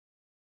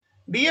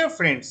Dear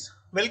friends,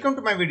 welcome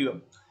to my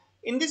video.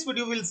 In this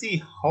video, we'll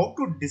see how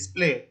to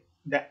display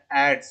the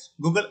ads,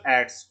 Google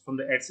Ads from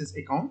the AdSense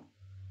account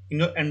in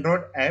your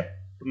Android app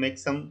to make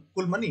some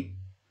cool money.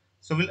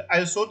 So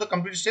I'll show the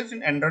complete steps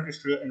in Android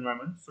Studio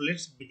environment. So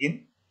let's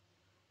begin.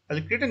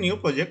 I'll create a new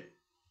project.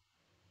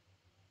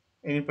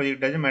 Any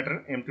project doesn't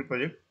matter, empty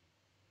project.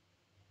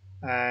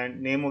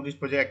 And name of this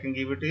project I can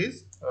give it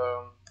is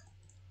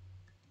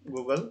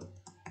Google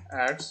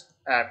Ads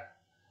app.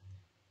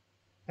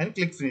 And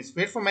click finish.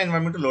 Wait for my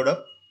environment to load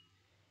up.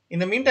 In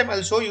the meantime,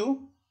 I'll show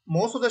you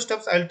most of the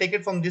steps. I'll take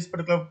it from this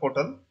particular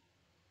portal.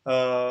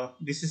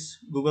 This is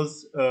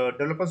Google's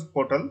developers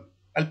portal.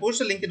 I'll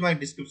post a link in my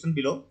description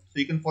below so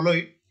you can follow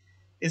it.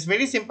 It's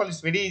very simple.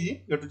 It's very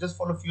easy. You have to just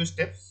follow a few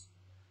steps.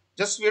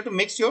 Just we have to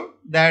make sure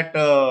that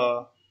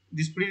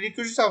these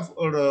prerequisites are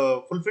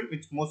fulfilled,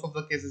 which most of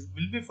the cases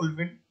will be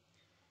fulfilled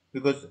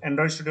because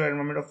Android Studio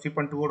environment of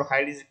 3.2 or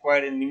higher is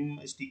required and minimum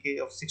SDK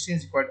of 16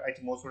 is required. I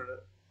think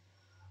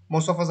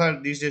most of us are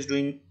these days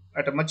doing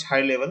at a much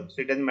higher level, so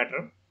it doesn't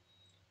matter.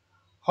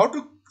 How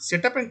to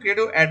set up and create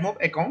your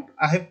AdMob account?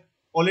 I have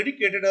already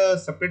created a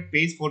separate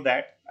page for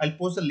that. I'll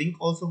post a link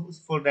also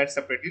for that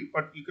separately,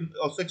 but you can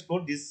also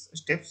explore these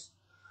steps,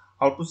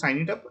 how to sign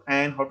it up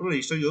and how to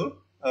register your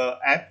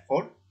app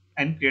for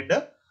and create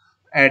the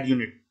ad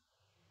unit.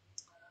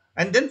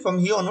 And then from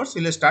here onwards,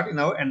 we'll start in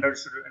our Android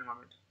Studio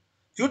environment.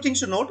 Few things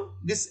to note: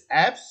 these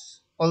apps,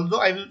 although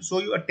I will show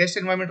you a test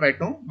environment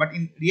right now, but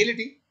in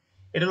reality,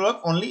 it will work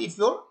only if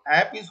your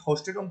app is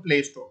hosted on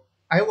Play Store.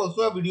 I have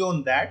also a video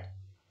on that.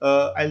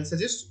 I'll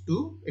suggest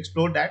to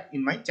explore that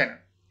in my channel.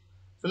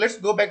 So let's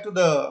go back to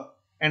the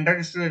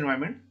Android Studio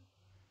environment.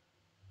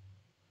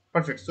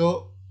 Perfect.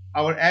 So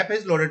our app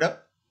is loaded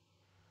up.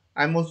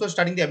 I'm also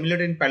starting the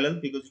emulator in parallel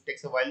because it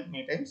takes a while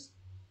many times.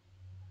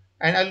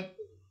 And I'll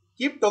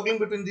keep toggling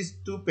between these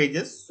two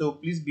pages. So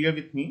please bear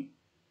with me.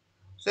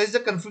 So as the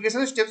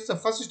configuration steps, the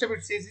first step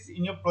it says is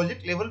in your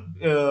project level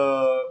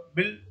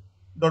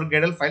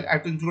build.gradle file. I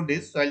have to include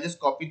this. So I'll just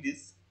copy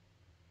this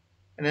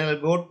and then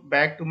I'll go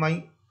back to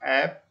my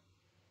app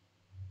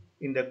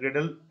in the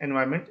Gradle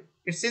environment.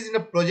 It says in the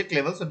project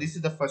level. So this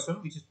is the first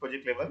one, which is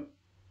project level.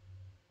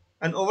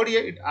 And over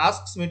here, it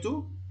asks me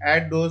to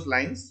add those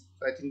lines.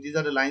 So I think these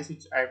are the lines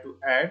which I have to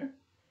add.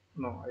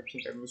 No, I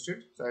think I missed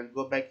it. So I'll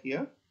go back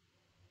here.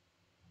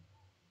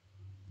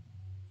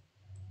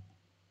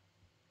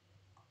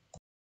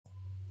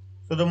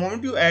 So the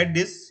moment you add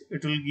this,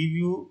 it will give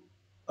you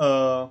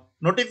a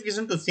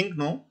notification to sync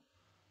now.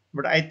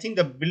 But I think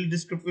the build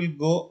descript will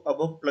go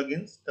above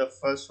plugins. The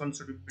first one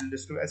should be build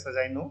descript as far as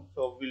I know.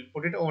 So we'll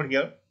put it over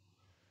here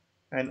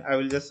and I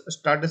will just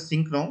start the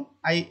sync now.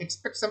 I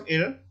expect some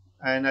error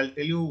and I'll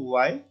tell you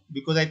why.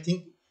 Because I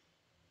think,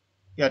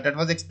 yeah, that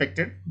was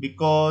expected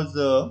because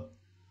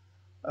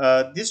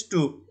these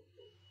two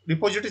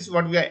repositories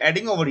what we are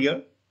adding over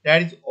here,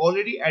 that is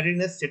already added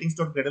in a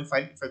settings.gradle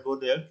file. If I go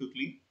there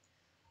quickly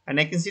and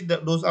I can see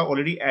that those are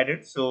already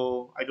added,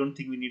 so I don't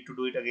think we need to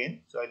do it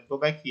again. So I'll go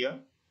back here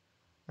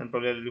and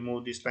probably I'll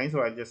remove this line.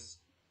 So I'll just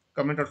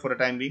comment out for the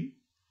time being.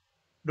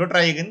 Don't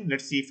try again.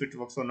 Let's see if it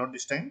works or not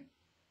this time.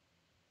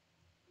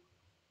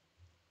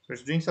 So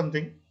it's doing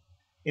something.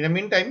 In the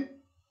meantime,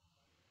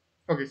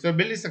 okay, so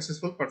build is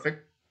successful.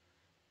 Perfect.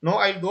 Now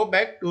I'll go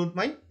back to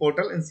my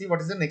portal and see what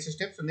is the next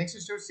step. So next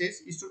step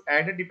says is to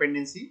add a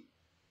dependency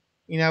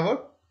in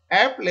our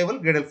app level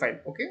Gradle file.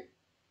 Okay.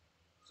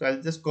 So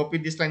I'll just copy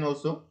this line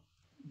also.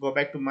 Go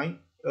back to my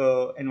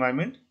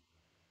environment.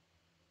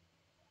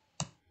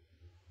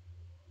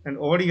 And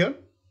over here,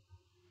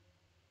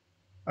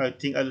 I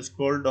think I'll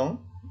scroll down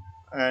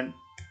and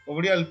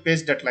over here I'll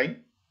paste that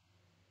line.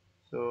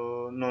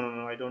 So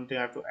no, I don't think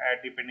I have to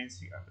add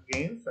dependency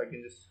again. So I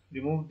can just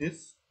remove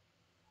this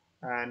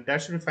and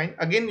that should be fine.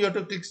 Again, you have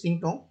to click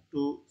sync now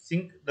to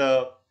sync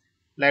the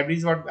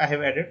libraries what I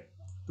have added.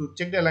 To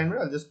check the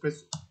alignment, I'll just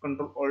press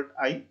Ctrl Alt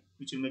I,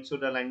 which will make sure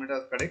the alignment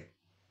is correct.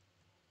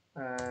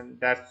 And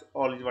that's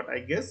all is what I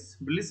guess.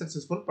 Build is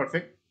successful.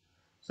 Perfect.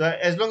 So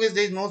as long as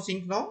there is no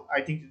sync now,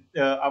 I think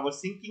our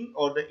syncing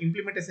or the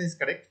implementation is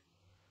correct.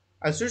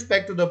 I'll switch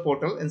back to the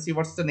portal and see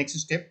what's the next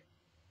step.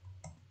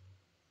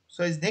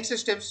 So his next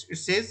steps it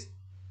says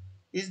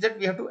is that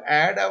we have to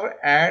add our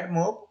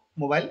AdMob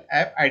mobile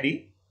app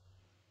ID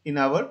in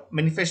our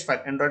manifest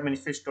file, Android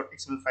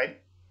manifest.xml file.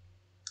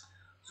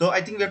 So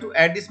I think we have to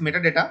add this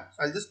metadata.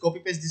 So I'll just copy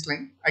paste this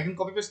line. I can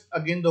copy paste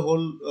again the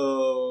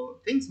whole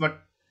things,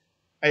 but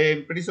I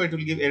am pretty sure it will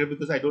give error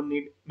because I don't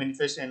need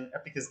manifest and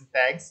application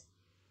tags.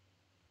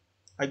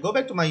 I go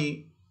back to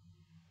my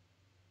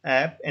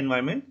app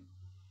environment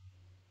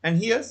and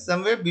here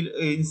somewhere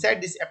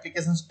inside this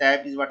applications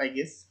tab is what I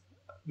guess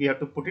we have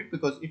to put it,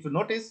 because if you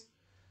notice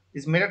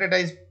this metadata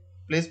is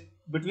placed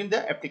between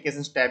the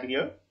applications tab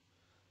here.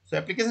 So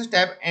applications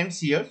tab ends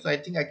here, so I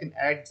think I can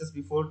add just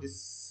before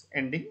this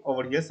ending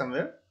over here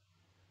somewhere.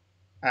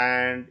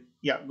 And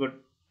yeah, good.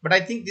 But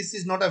I think this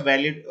is not a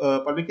valid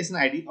publication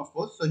ID, of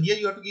course. So here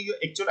you have to give your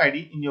actual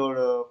ID in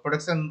your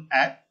production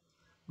app.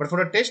 But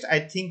for the test, I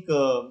think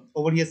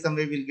over here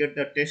somewhere we'll get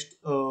the test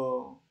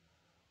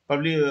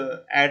probably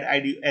add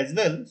id as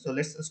well. So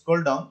let's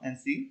scroll down and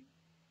see.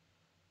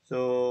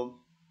 So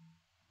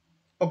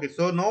okay,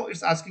 so now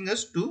it's asking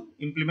us to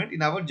implement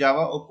in our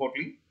Java or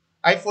Kotlin.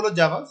 I follow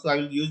Java, so I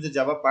will use the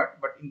Java part,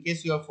 but in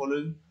case you are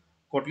following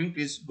Kotlin,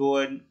 please go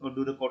and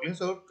do the Kotlin.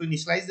 So to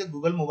initialize the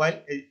Google Mobile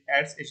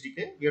Ads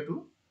SDK, we have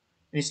to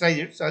initialize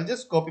it. So I'll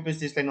just copy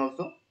paste this line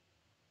also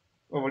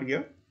over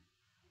here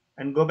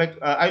and go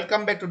back. I'll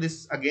come back to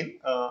this again.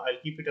 I'll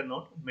keep it a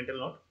note, mental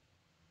note.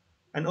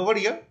 And over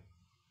here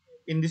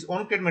in this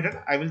onCreate method,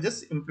 I will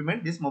just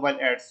implement this mobile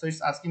ads. So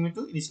it's asking me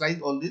to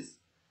initialize all this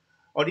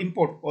or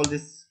import all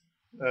these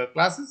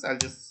classes. I'll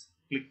just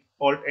click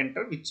Alt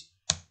Enter, which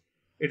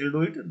it will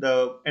do it.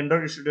 The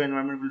Android studio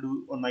environment will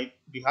do on my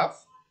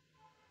behalf.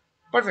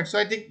 Perfect. So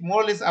I think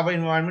more or less our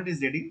environment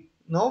is ready.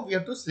 Now we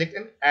have to select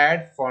an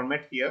ad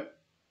format here.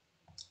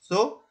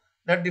 So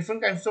there are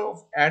different kinds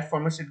of ad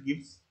formats it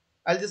gives.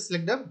 I'll just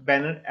select the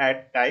banner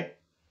ad type.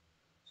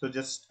 So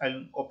just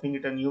I'll opening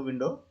it a new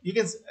window. You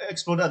can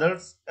explore the other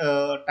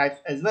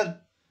types as well,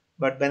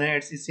 but banner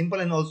ads is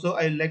simple. And also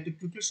I like to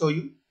quickly show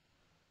you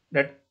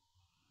that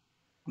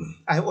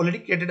I have already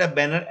created a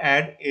banner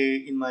ad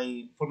in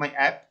my for my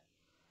app,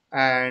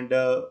 and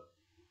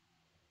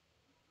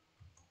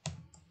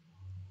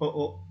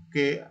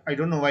okay, I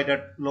don't know why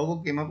that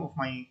logo came up of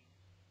my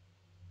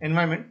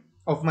environment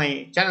of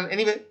my channel.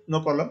 Anyway,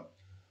 no problem.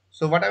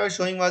 So what I was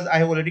showing was I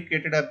have already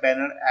created a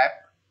banner app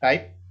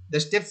type. The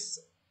steps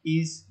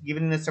is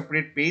given in a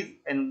separate page,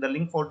 and the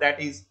link for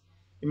that is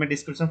in my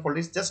description folder.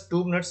 It's just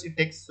 2 minutes it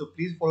takes. So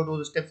please follow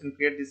those steps and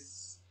create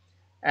this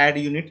ad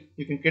unit.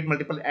 You can create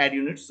multiple ad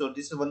units. So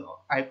this is one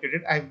I have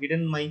created. I have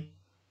hidden my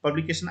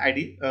publication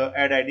ID,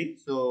 ad ID.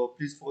 So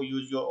please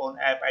use your own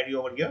app ID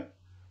over here.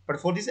 But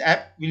for this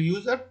app, we'll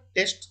use a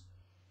test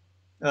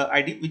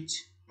ID which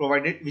is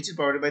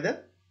provided by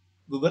the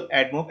Google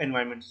AdMob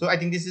environment. So I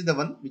think this is the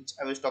one which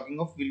I was talking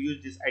of. We'll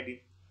use this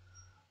ID.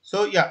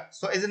 So yeah,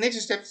 so as the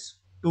next steps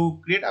to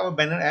create our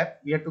banner app,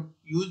 we have to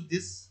use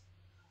this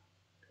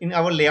in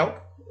our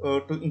layout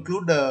to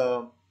include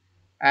the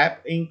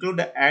ad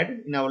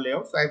in our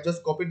layout. So I've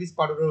just copied this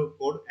part of the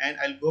code and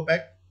I'll go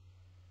back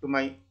to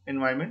my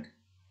environment,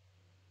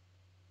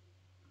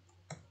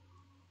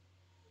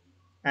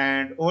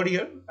 and over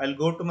here I'll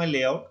go to my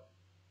layout.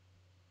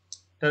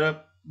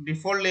 The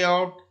default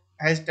layout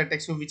has the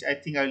text which I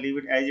think I'll leave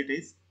it as it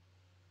is,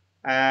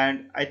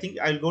 and I think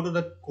I'll go to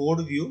the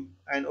code view,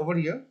 and over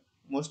here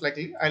most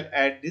likely I'll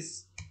add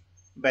this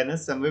banner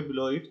somewhere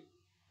below it.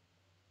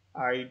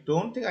 I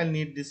don't think I'll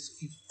need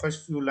this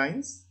first few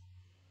lines,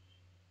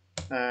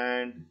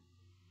 and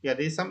yeah,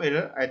 there is some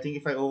error. I think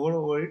if I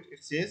over it,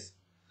 it says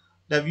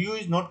the view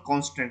is not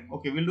constant.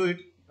 Okay, we'll do it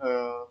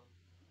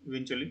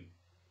eventually.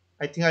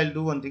 I think I'll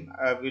do one thing.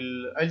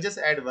 I'll just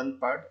add one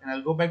part and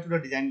I'll go back to the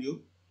design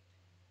view,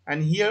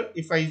 and here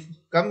if I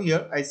come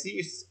here I see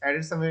it's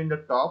added somewhere in the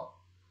top.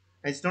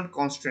 It's not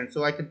constant,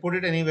 so I can put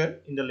it anywhere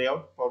in the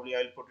layout. Probably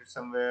I'll put it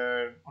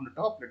somewhere on the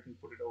top. Let me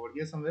put it over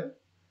here somewhere,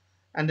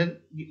 and then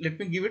let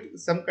me give it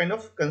some kind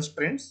of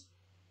constraints.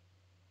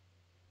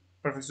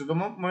 Perfect. So the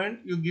moment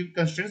you give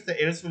constraints, the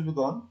errors will be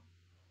gone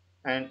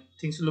and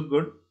things will look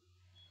good.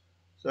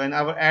 So and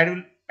our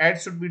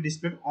ad should be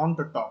displayed on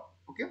the top.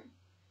 Okay.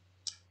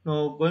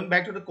 Now going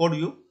back to the code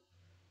view,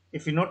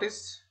 if you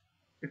notice,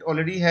 it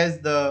already has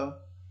the.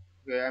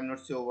 Okay, I'm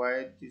not sure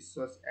why this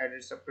was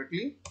added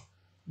separately.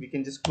 We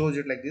can just close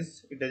it like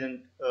this. It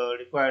doesn't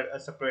require a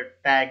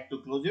separate tag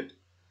to close it.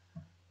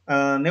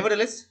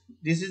 Nevertheless,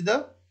 this is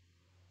the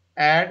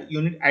ad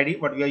unit ID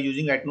what we are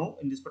using right now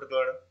in this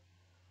particular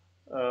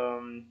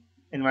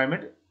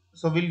environment.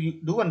 So we'll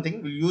do one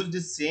thing. We'll use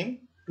this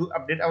same to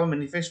update our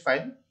manifest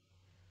file.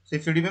 So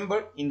if you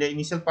remember in the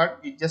initial part,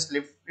 we just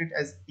left it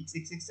as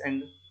xxx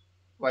and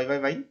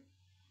yyyy.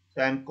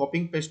 So I'm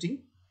copying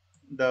pasting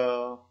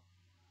the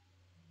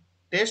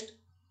test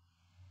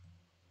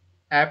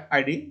app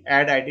ID,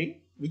 ad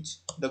ID, which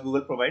the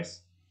Google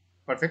provides.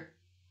 Perfect.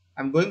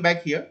 I'm going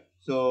back here.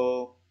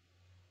 So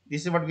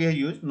this is what we have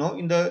used. Now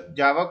in the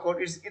Java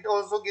code, it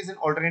also gives an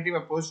alternative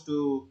approach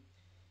to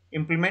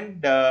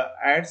implement the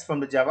ads from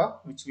the Java,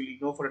 which we'll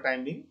ignore for the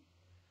time being.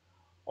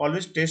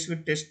 Always test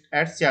with test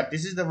ads. Yeah,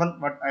 this is the one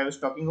what I was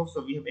talking of.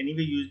 So we have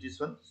anyway used this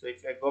one. So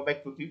if I go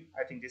back quickly,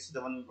 I think this is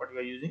the one what we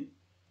are using.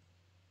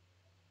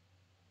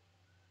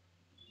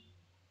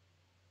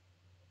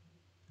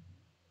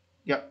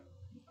 Yeah,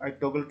 I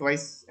toggle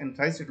twice and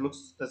thrice. It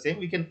looks the same.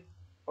 We can,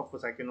 of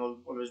course, I can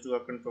always do a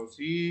Control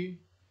C,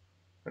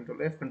 Control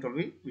F, Control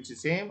V, which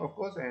is same, of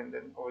course, and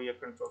then over here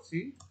Control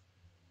C,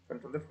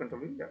 Control F,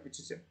 Control V, yeah, which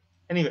is same.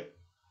 Anyway,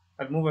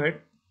 I'll move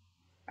ahead.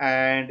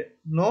 And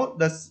now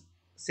the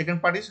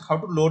second part is how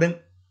to load an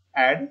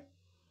ad.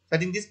 So I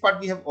think this part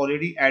we have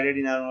already added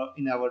in our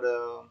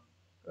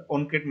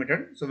onCreate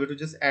method. So we have to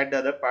just add the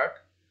other part,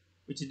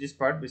 which is this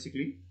part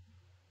basically,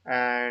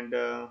 and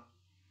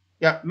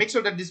yeah, make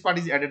sure that this part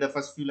is added the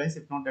first few lines.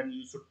 If not, then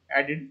you should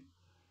add it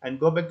and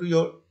go back to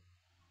your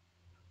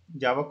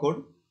Java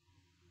code,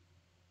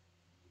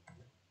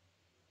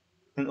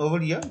 and over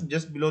here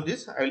just below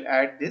this I will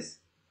add this.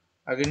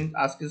 Again,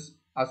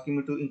 asking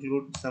me to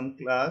include some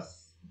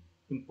class,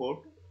 import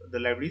the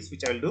libraries,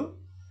 which I will do.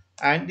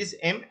 And this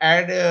m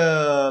add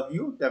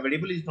view, the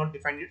variable is not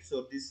defined yet,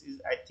 so this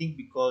is, I think,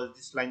 because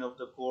this line of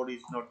the code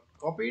is not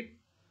copied.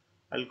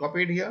 I'll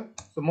copy it here.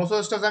 So most of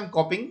the stuff I'm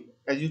copying,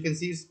 as you can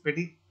see, it's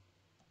pretty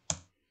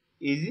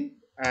easy.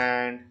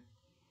 And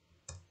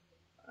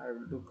I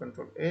will do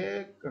Control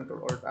A,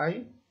 Control Alt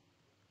I.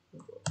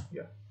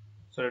 Yeah,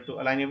 so to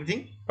align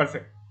everything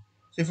perfect.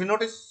 So if you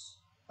notice,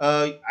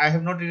 I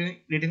have not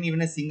written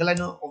even a single line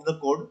of the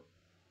code,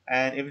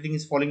 and everything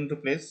is falling into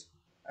place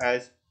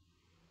as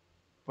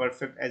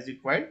perfect as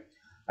required.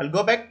 I'll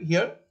go back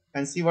here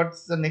and see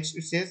what's the next.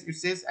 It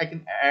says I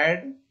can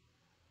add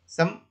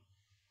some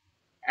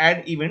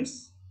add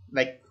events,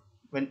 like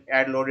when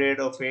add loaded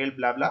or failed,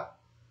 blah blah.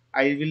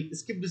 I will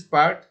skip this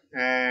part,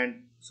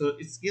 and so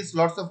it gives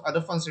lots of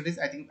other functionalities.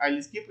 I think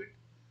I'll skip it.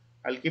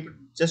 I'll keep it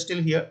just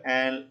till here,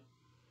 and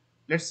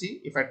let's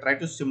see if I try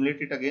to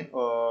simulate it again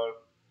or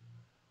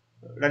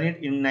run it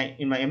in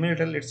my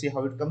emulator. Let's see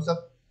how it comes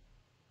up.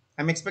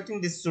 I'm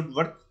expecting this should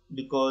work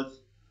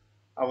because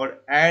our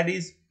ad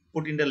is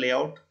put in the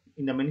layout.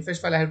 In the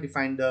manifest file, I have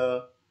defined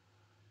the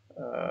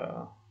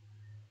uh,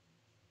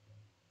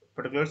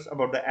 particulars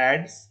about the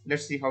ads.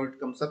 Let's see how it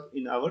comes up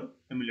in our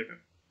emulator.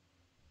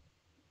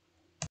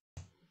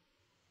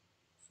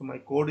 So my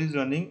code is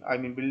running.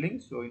 I'm in building.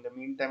 So in the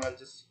meantime, I'll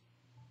just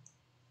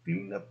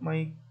clean up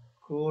my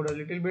code a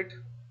little bit.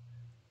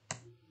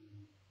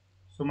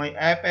 So my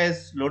app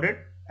has loaded,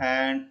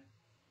 and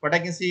what I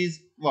can see is,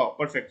 wow,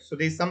 perfect. So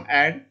there is some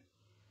ad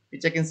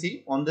which I can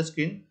see on the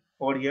screen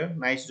over here.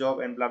 Nice job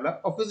and blah blah.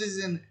 Of course, this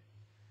is an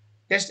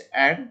test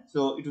ad,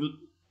 so it will,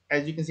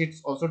 as you can see,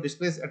 it's also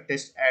displays a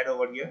test ad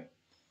over here,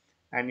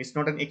 and it's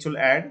not an actual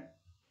ad.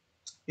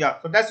 Yeah,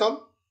 so that's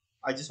all.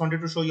 I just wanted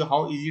to show you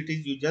how easy it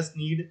is. You just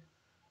need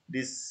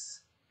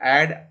this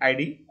ad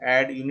ID,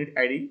 ad unit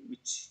ID,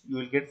 which you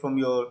will get from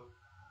your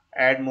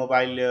AdMob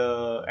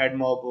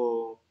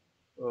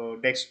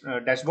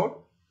dashboard.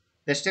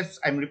 The steps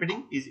I'm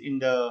repeating is in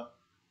the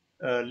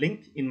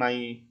link in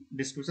my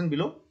description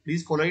below.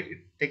 Please follow it. It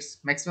takes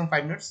maximum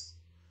 5 minutes.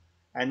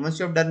 And once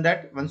you have done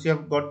that, once you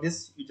have got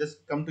this, you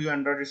just come to your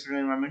Android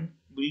student environment,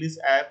 build this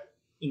app,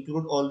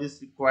 include all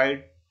these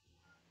required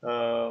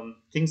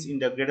things in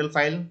the Gradle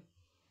file,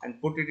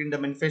 and put it in the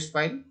manifest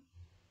file,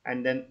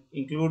 and then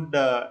include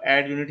the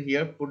add unit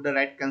here, put the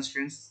right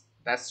constraints.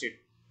 That's it.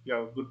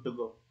 You're good to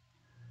go.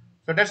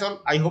 So that's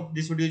all. I hope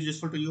this video is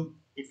useful to you.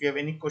 If you have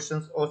any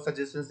questions or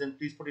suggestions, then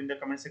please put in the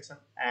comment section.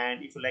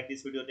 And if you like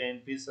this video,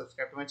 then please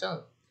subscribe to my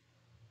channel.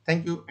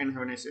 Thank you and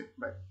have a nice day.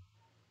 Bye.